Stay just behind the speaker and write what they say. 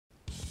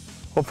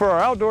Well, for our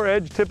outdoor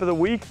edge tip of the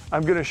week,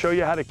 I'm going to show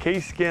you how to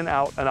case skin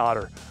out an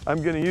otter.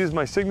 I'm going to use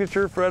my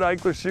signature Fred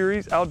Eichler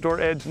series outdoor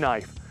edge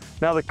knife.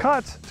 Now the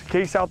cuts to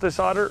case out this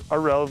otter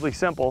are relatively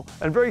simple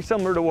and very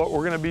similar to what we're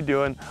going to be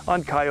doing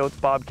on coyotes,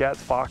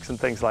 bobcats, fox, and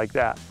things like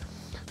that.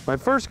 My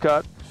first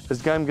cut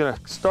is I'm going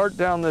to start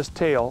down this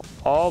tail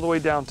all the way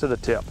down to the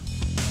tip.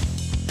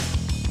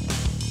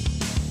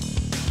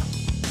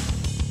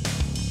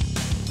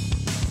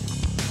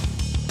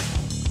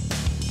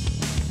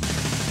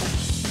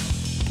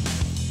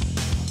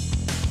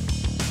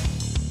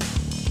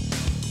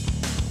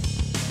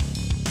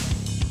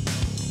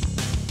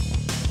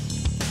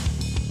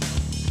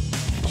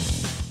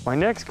 My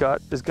next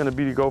cut is going to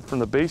be to go from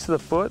the base of the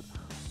foot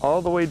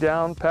all the way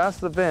down past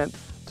the vent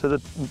to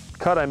the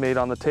cut I made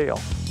on the tail.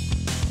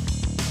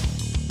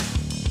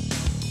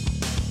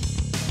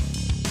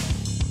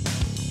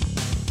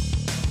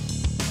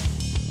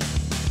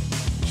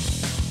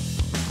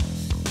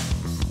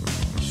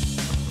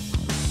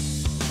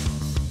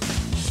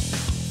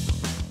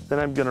 Then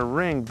I'm going to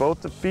ring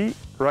both the feet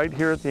right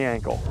here at the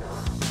ankle.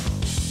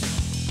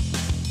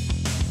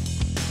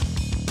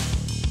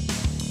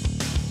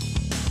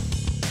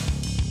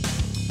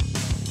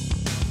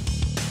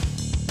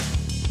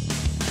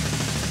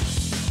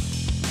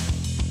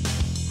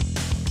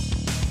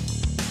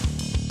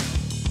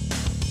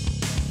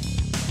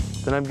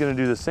 Then I'm going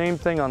to do the same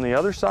thing on the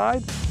other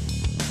side.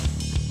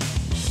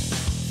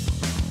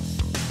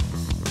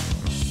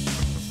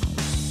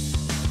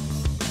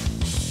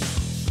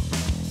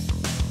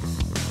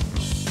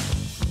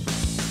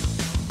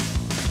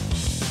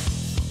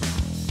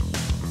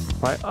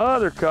 My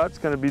other cut's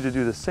going to be to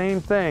do the same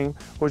thing,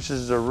 which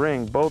is to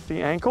ring both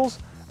the ankles,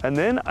 and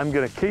then I'm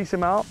going to case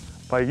him out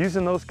by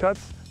using those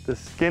cuts to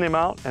skin him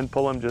out and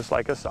pull him just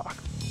like a sock.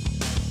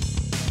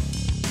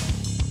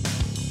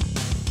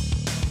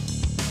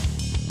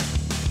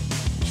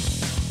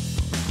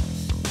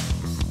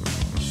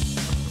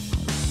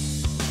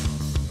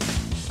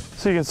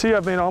 So you can see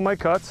I've made all my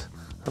cuts.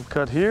 I've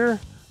cut here,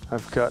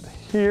 I've cut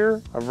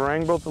here, I've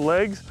wrung both the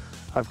legs,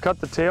 I've cut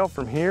the tail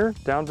from here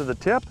down to the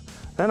tip,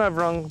 and I've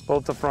wrung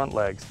both the front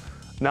legs.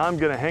 Now I'm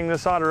gonna hang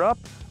this otter up,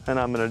 and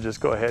I'm gonna just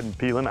go ahead and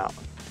peel him out.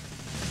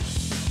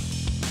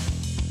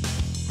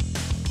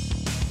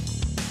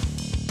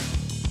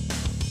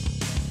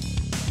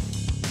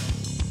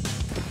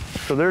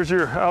 So there's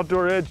your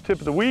outdoor edge tip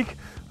of the week.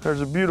 There's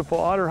a beautiful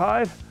otter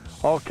hide,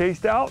 all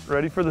cased out,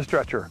 ready for the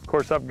stretcher. Of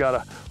course, I've got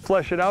to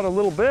flesh it out a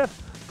little bit,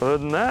 but other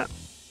than that,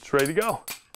 it's ready to go.